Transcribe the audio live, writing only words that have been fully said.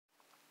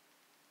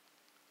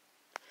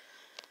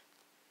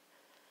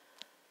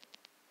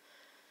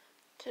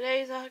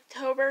Today's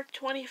October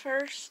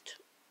 21st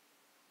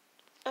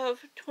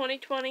of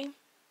 2020.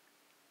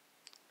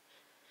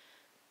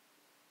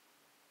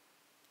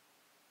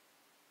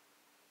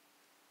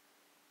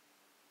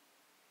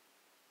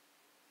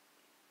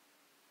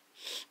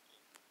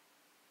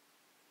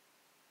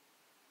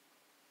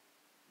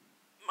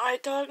 My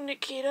dog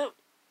Nikita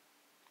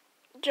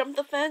jumped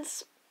the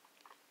fence,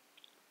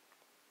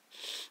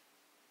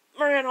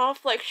 ran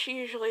off like she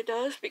usually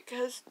does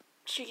because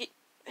she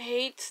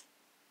hates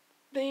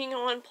being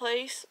on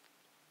place,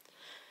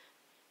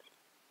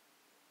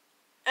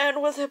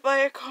 and was hit by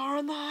a car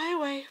on the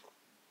highway.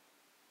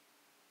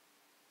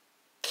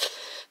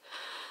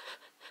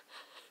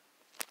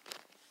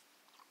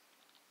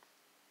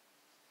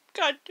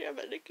 God damn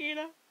it,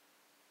 Nikita.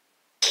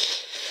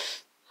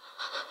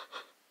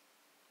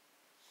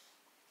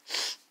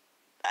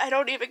 I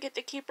don't even get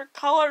to keep her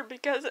collar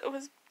because it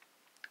was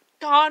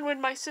gone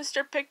when my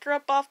sister picked her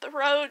up off the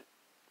road.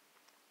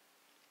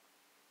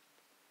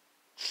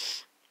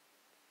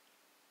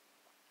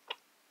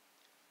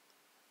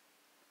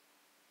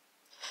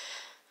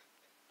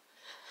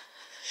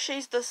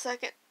 She's the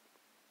second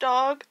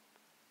dog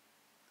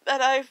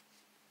that I've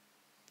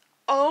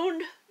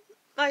owned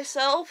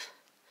myself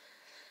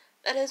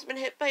that has been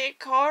hit by a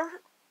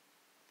car.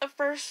 The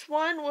first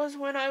one was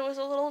when I was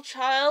a little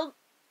child.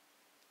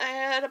 I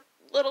had a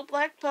little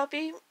black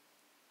puppy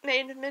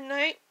named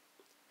Midnight.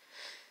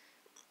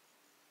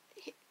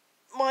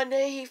 One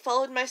day he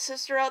followed my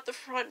sister out the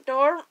front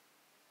door,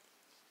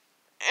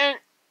 and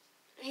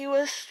he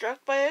was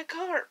struck by a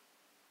car.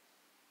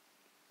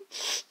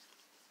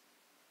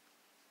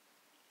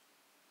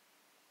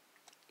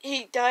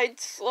 He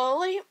died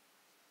slowly.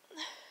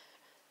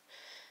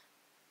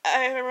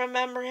 I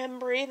remember him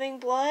breathing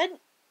blood.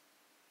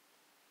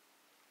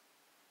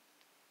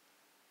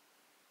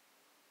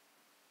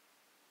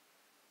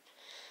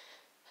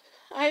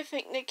 I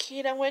think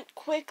Nikita went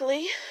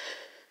quickly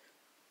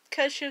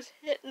because she was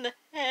hit in the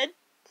head.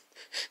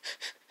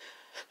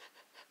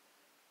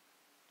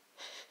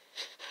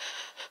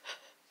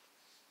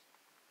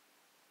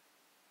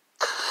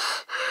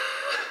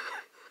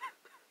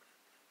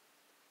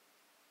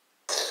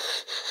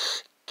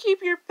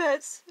 Keep your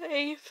pets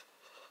safe.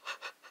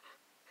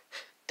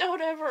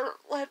 Don't ever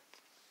let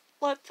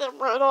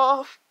them run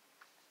off,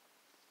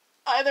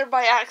 either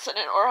by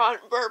accident or on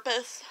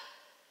purpose,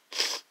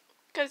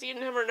 because you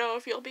never know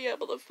if you'll be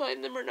able to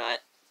find them or not.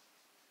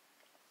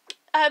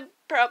 I'm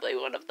probably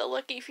one of the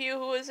lucky few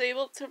who was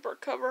able to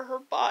recover her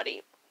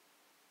body.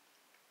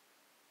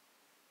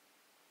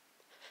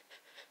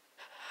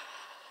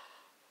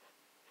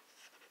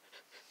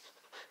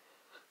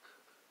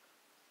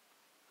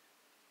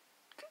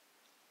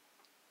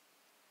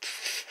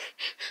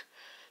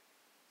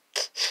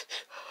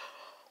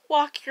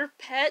 Walk your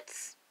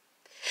pets.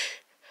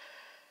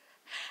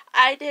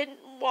 I didn't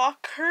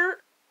walk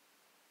her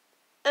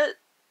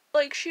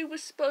like she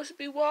was supposed to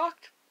be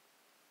walked.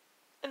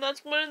 And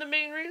that's one of the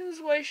main reasons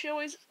why she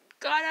always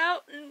got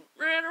out and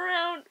ran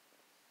around.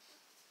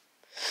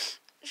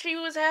 She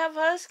was half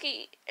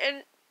husky,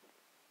 and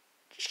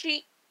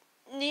she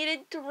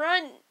needed to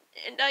run,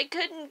 and I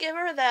couldn't give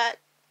her that.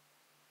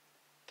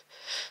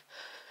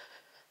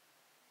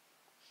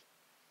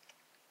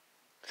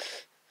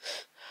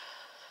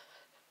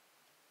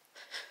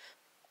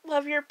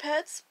 Love your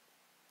pets,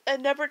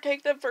 and never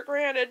take them for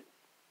granted,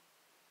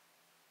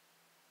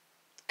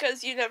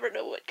 because you never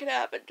know what could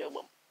happen to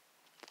them.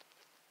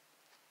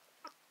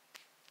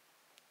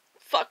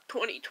 Fuck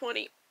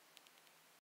 2020.